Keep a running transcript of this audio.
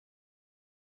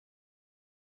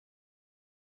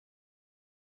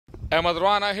Ahmad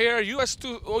are here, US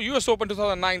Open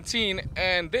 2019,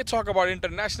 and they talk about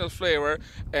international flavor.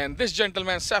 And this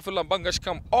gentleman, Saifullah Bangash,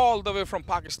 come all the way from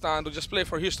Pakistan to just play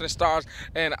for Houston Stars.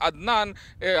 And Adnan,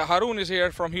 Haroon is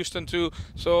here from Houston too.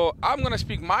 So I'm gonna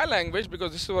speak my language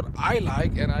because this is what I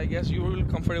like, and I guess you will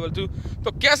comfortable too.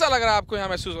 तो कैसा लग रहा है आपको यहाँ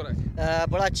महसूस हो रहा है?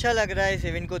 बड़ा अच्छा लग रहा है इस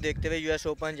इवेंट को देखते हुए। यूएस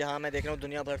ओपन जहाँ मैं देख रहा हूँ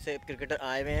दुनिया भर से क्रिकेटर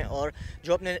आए हुए हैं और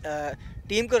जो अपने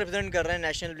टीम को रिप्रेजेंट कर रहे हैं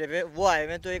नेशनल लेवल पे वो आए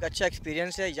हुए हैं, तो एक अच्छा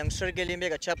एक्सपीरियंस है। यंगस्टर के लिए भी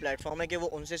एक अच्छा प्लेटफॉर्म है कि वो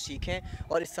उनसे सीखें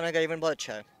और इस तरह का इवेंट बहुत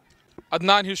अच्छा है।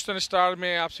 अदनान, ह्यूस्टन स्टार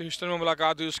में आपसे ह्यूस्टन में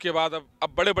मुलाकात हुई, उसके बाद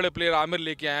अब बड़े बड़े प्लेयर आमिर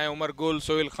लेके आए हैं, उमर गुल,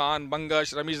 सोहेल खान,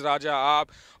 बंगश, रमीज़ राजा, आप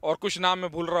और कुछ नाम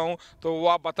मैं भूल रहा हूँ, तो वो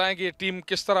आप बताएं कि ये टीम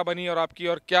किस तरह बनी और आपकी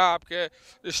और क्या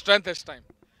आपके स्ट्रेंथ है इस टाइम?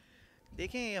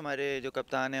 देखें, हमारे जो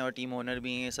कप्तान हैं और टीम ओनर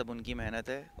भी हैं, सब उनकी मेहनत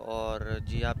है। और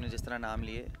जी आपने जिस तरह नाम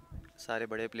लिए सारे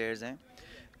बड़े प्लेयर्स हैं,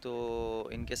 तो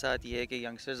इनके साथ ये है कि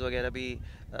यंगस्टर्स वगैरह भी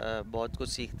बहुत कुछ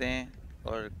सीखते हैं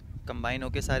और कंबाइन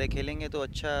होके सारे खेलेंगे तो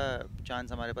अच्छा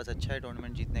चांस हमारे पास अच्छा है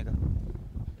टूर्नामेंट जीतने का।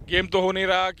 गेम तो हो नहीं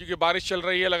रहा क्योंकि बारिश चल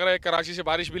रही है, लग रहा है कराची से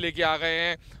बारिश भी लेके आ गए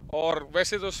हैं, और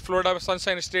वैसे तो फ्लोरिडा में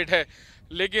सनशाइन स्टेट है,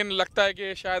 लेकिन लगता है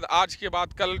कि शायद आज के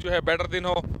बाद कल जो है बेटर दिन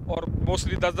हो और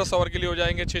मोस्टली 10-10 ओवर के लिए हो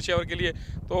जाएंगे, 6-6 ओवर के लिए।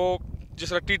 तो जिस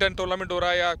तरह T10 टूर्नामेंट हो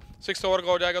रहा है या 6 ओवर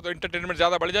का हो जाएगा तो इंटरटेनमेंट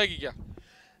ज़्यादा बढ़ जाएगी क्या?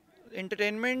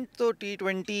 इंटरटेनमेंट तो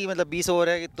T20 मतलब 20 ओवर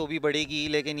है तो भी बढ़ेगी,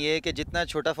 लेकिन ये है कि जितना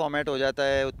छोटा फॉर्मेट हो जाता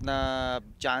है उतना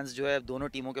चांस जो है दोनों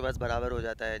टीमों के पास बराबर हो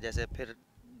जाता है। जैसे फिर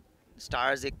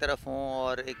स्टार्स एक तरफ हों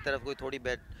और एक तरफ कोई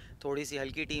थोड़ी सी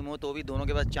हल्की टीम हो तो भी दोनों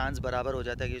के पास चांस बराबर हो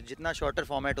जाता है कि जितना शॉर्टर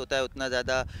फॉर्मेट होता है उतना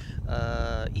ज़्यादा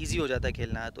इजी हो जाता है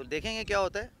खेलना। तो देखेंगे क्या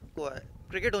होता है।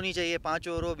 क्रिकेट होनी चाहिए, 5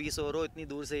 ओवर हो 20 ओवर हो, इतनी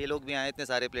दूर से ये लोग भी आए, इतने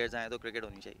सारे प्लेयर्स आए, तो क्रिकेट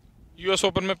होनी चाहिए। US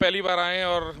ओपन में पहली बार आए हैं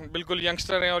और बिल्कुल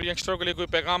यंगस्टर हैं, और यंगस्टरों के लिए कोई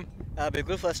पैगाम?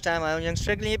 बिल्कुल फर्स्ट टाइम आया हूँ।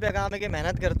 यंगस्टर के लिए पैगाम है कि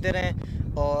मेहनत करते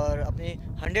रहें और अपनी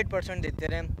 100% देते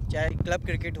रहें, चाहे क्लब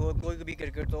क्रिकेट हो कोई भी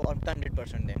क्रिकेट हो, और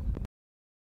 100% दें।